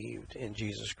not believed in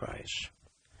Jesus Christ.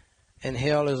 And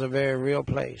hell is a very real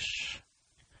place.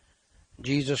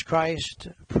 Jesus Christ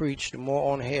preached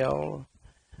more on hell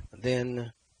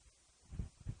than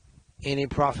any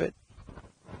prophet,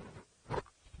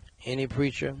 any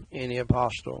preacher, any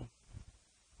apostle,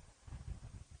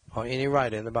 or any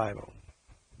writer in the Bible.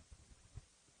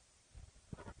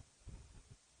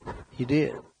 He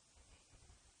did.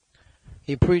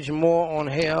 He preached more on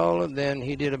hell than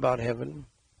he did about heaven.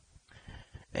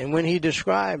 And when he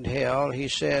described hell, he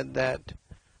said that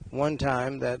one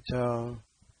time that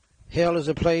hell is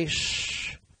a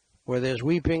place where there's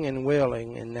weeping and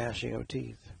wailing and gnashing of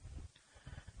teeth.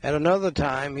 At another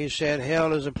time, he said,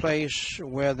 hell is a place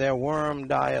where their worm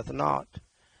dieth not,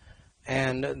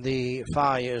 and the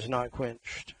fire is not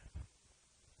quenched.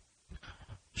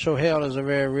 So hell is a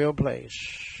very real place.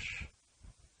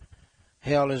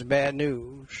 Hell is bad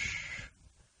news.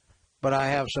 But I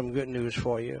have some good news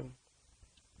for you.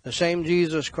 The same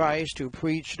Jesus Christ who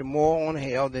preached more on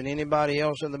hell than anybody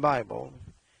else in the Bible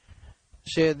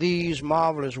said these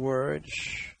marvelous words,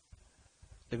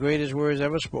 the greatest words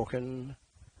ever spoken,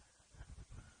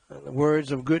 the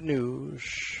words of good news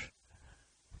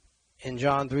in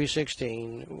John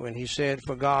 3:16 when he said,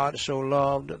 for God so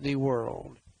loved the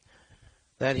world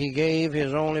that he gave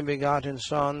his only begotten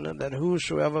Son, that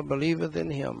whosoever believeth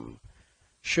in him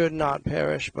should not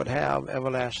perish but have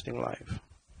everlasting life.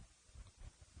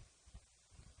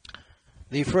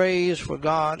 The phrase, for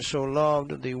God so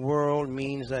loved the world,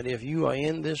 means that if you are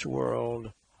in this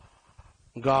world,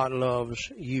 God loves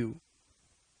you.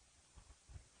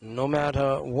 No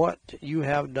matter what you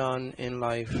have done in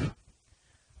life,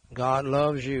 God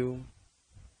loves you.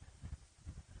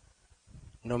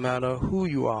 No matter who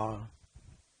you are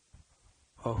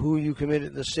or who you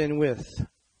committed the sin with.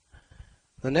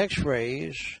 The next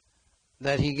phrase,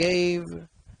 that he gave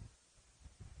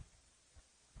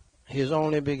his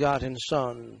only begotten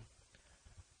Son,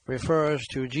 refers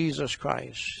to Jesus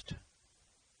Christ.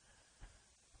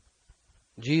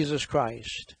 Jesus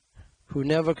Christ, who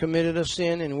never committed a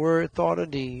sin in word, thought, or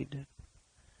deed,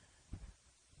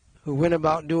 who went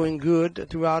about doing good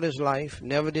throughout his life,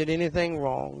 never did anything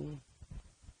wrong,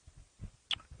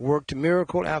 worked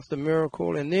miracle after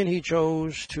miracle, and then he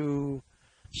chose to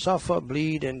suffer,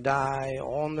 bleed, and die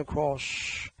on the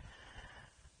cross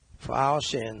for our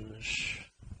sins,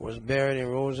 was buried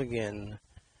and rose again,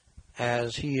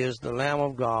 as he is the Lamb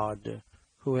of God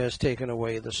who has taken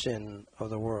away the sin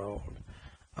of the world,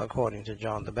 according to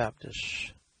John the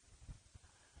Baptist.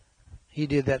 He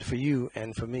did that for you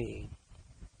and for me.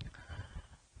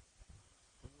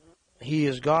 He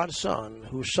is God's Son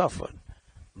who suffered,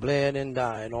 bled, and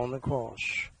died on the cross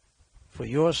for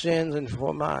your sins and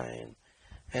for mine.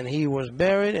 And he was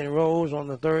buried and rose on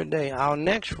the third day. Our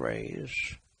next phrase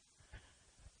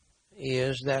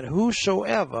is that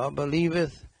whosoever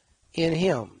believeth in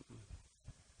him.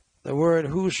 The word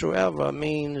whosoever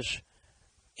means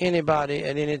anybody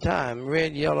at any time,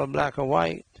 red, yellow, black, or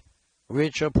white,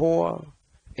 rich or poor,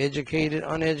 educated,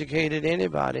 uneducated,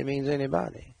 anybody means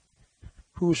anybody.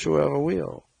 Whosoever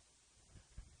will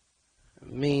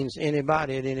means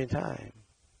anybody at any time.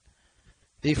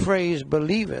 The phrase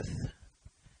believeth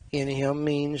in him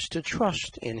means to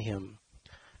trust in him,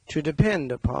 to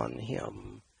depend upon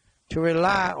him, to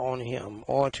rely on him,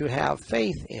 or to have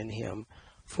faith in him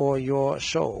for your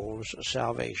soul's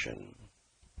salvation.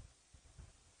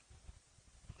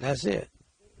 That's it.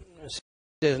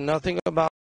 There's nothing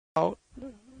about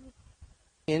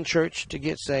in church to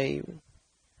get saved.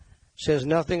 Says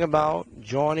nothing about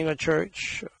joining a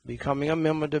church, becoming a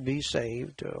member to be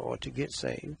saved or to get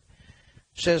saved.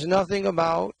 Says nothing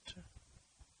about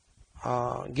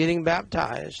getting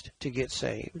baptized to get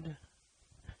saved.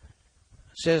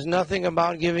 Says nothing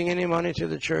about giving any money to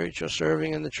the church or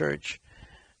serving in the church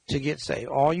to get saved.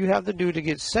 All you have to do to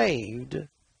get saved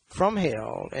from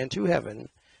hell and to heaven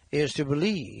is to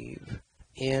believe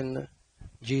in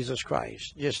Jesus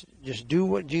Christ. Just do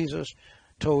what Jesus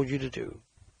told you to do.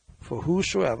 For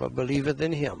whosoever believeth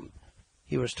in him,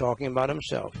 he was talking about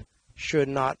himself, should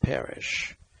not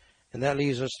perish. And that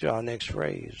leads us to our next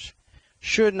phrase.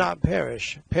 Should not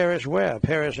perish. Perish where?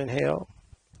 Perish in hell.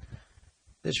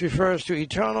 This refers to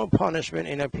eternal punishment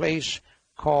in a place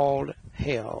called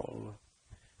hell.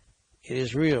 It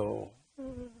is real,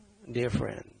 dear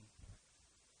friend.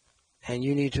 And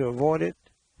you need to avoid it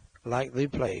like the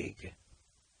plague.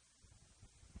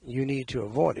 You need to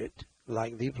avoid it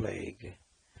like the plague.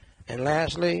 And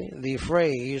lastly, the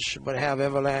phrase, but have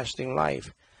everlasting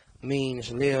life,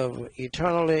 means live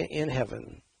eternally in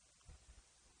heaven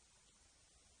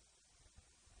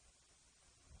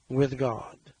with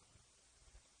God.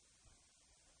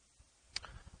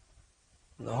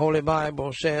 The Holy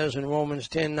Bible says in Romans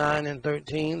 10:9 and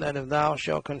 13 that if thou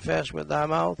shalt confess with thy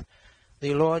mouth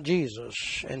the Lord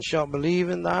Jesus, and shalt believe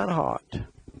in thine heart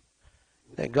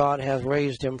that God hath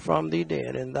raised him from the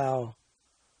dead, and thou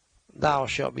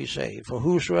shalt be saved. For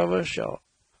whosoever shall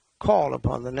call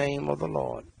upon the name of the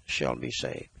Lord shall be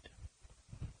saved.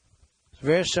 It's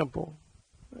very simple,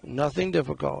 nothing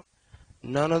difficult.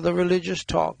 None of the religious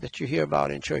talk that you hear about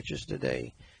in churches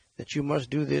today, that you must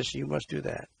do this, you must do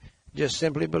that. Just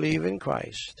simply believe in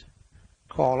Christ,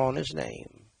 call on his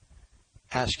name,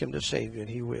 ask him to save you, and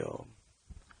he will.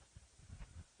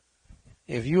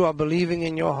 If you are believing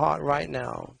in your heart right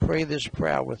now, pray this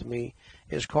prayer with me.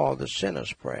 It's called the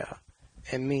sinner's prayer,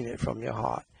 and mean it from your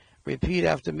heart. Repeat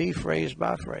after me, phrase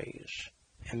by phrase,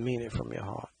 and mean it from your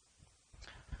heart.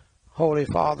 Holy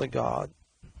Father God,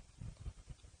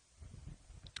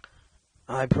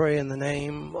 I pray in the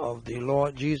name of the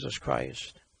Lord Jesus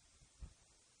Christ.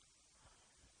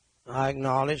 I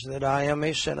acknowledge that I am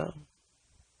a sinner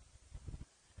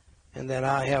and that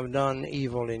I have done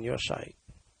evil in your sight.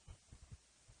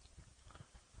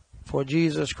 For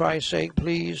Jesus Christ's sake,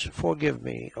 please forgive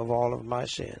me of all of my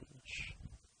sins.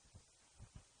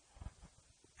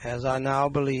 As I now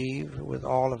believe with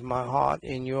all of my heart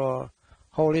in your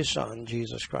Holy Son,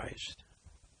 Jesus Christ,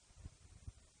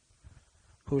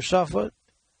 who suffered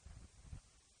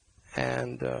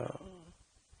and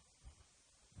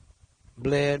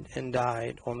bled and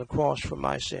died on the cross for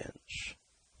my sins,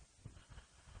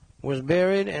 was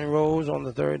buried and rose on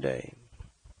the third day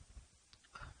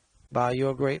by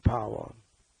your great power.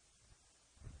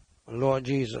 Lord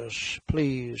Jesus,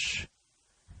 please,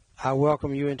 I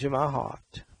welcome you into my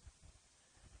heart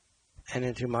and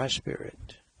into my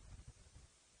spirit.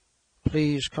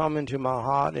 Please come into my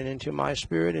heart and into my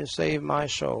spirit and save my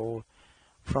soul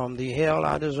from the hell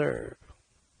I deserve.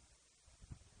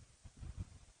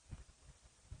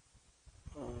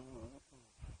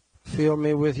 Fill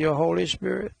me with your Holy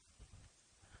Spirit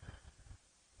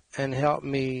and help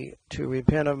me to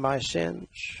repent of my sins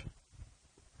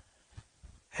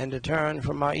and to turn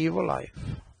from my evil life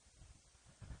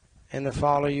and to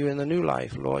follow you in the new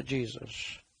life, Lord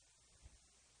Jesus.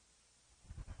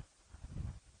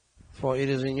 For it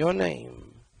is in your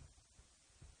name,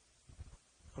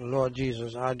 Lord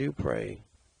Jesus, I do pray.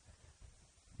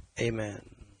 Amen.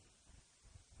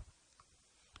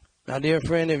 Now, dear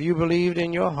friend, if you believed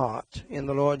in your heart in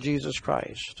the Lord Jesus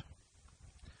Christ,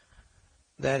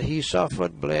 that he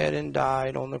suffered, bled, and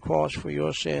died on the cross for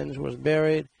your sins, was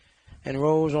buried, and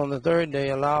rose on the third day,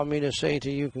 allow me to say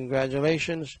to you,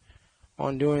 congratulations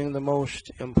on doing the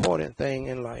most important thing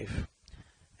in life,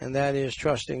 and that is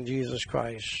trusting Jesus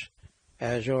Christ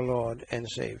as your Lord and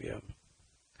Savior.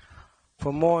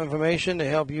 For more information to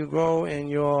help you grow in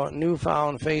your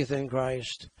newfound faith in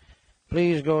Christ,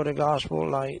 please go to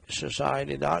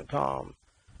GospelLightSociety.com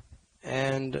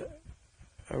and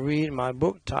read my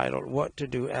book titled, What to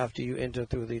Do After You Enter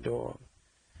Through the Door.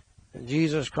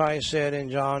 Jesus Christ said in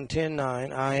John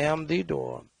 10:9, I am the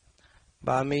door.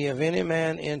 By me, if any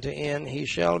man enter in, he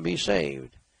shall be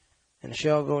saved, and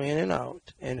shall go in and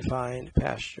out, and find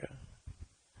pasture.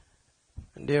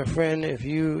 Dear friend, if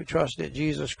you trusted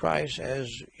Jesus Christ as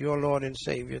your Lord and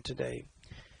Savior today,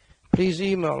 please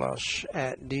email us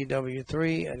at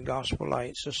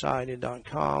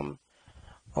dw3@gospellightsociety.com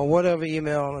or whatever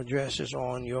email address is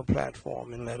on your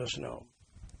platform and let us know.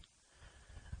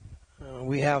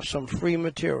 we have some free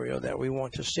material that we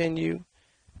want to send you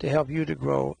to help you to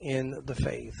grow in the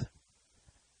faith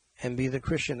and be the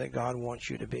Christian that God wants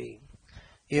you to be.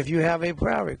 If you have a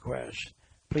prayer request,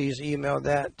 please email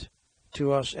that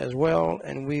to us as well,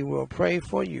 and we will pray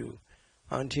for you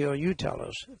until you tell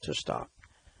us to stop.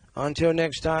 Until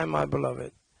next time, my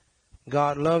beloved,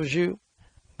 God loves you,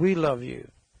 we love you,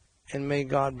 and may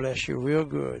God bless you real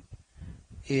good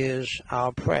is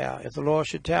our prayer. If the Lord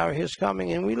should tarry his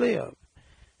coming and we live,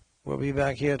 we'll be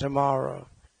back here tomorrow,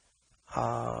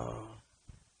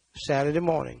 Saturday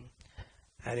morning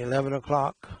at 11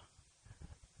 o'clock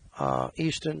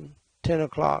Eastern, 10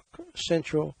 o'clock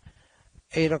Central,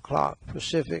 8 o'clock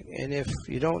Pacific. And if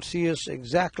you don't see us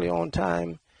exactly on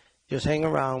time, just hang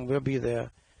around. We'll be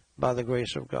there by the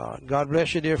grace of God. God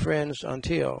bless you, dear friends.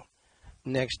 Until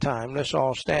next time, let's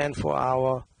all stand for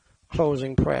our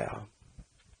closing prayer.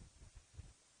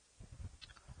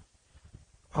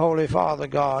 Holy Father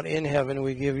God in heaven,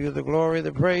 we give you the glory,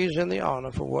 the praise, and the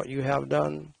honor for what you have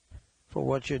done, for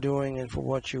what you're doing, and for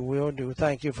what you will do.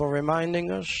 Thank you for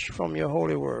reminding us from your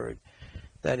holy word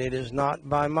that it is not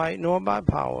by might nor by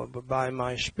power, but by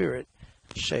my Spirit,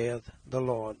 saith the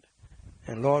Lord.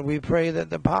 And Lord, we pray that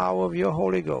the power of your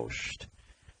Holy Ghost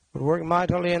would work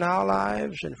mightily in our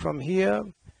lives, and from here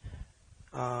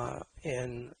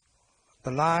in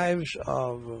the lives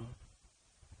of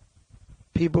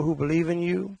people who believe in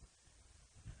you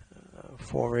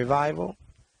for revival.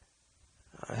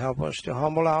 Help us to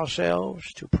humble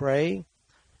ourselves, to pray,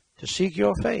 to seek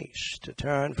your face, to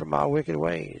turn from our wicked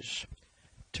ways,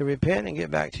 to repent and get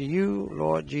back to you,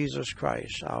 Lord Jesus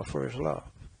Christ, our first love.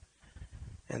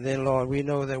 And then, Lord, we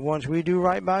know that once we do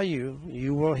right by you,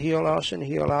 you will heal us and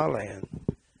heal our land,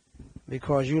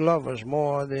 because you love us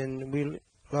more than we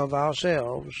love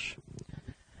ourselves.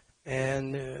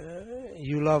 And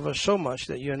you love us so much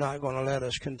that you're not going to let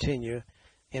us continue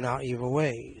in our evil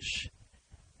ways.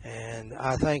 And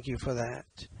I thank you for that.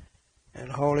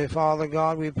 And Holy Father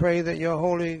God, we pray that your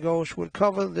Holy Ghost would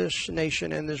cover this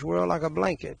nation and this world like a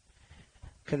blanket,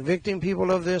 convicting people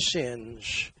of their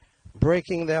sins,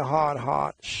 breaking their hard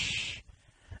hearts,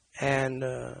 and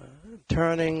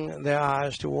turning their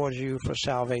eyes towards you for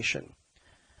salvation.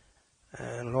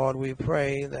 And Lord, we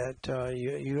pray that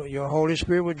your Holy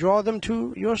Spirit would draw them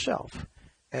to yourself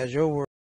as your word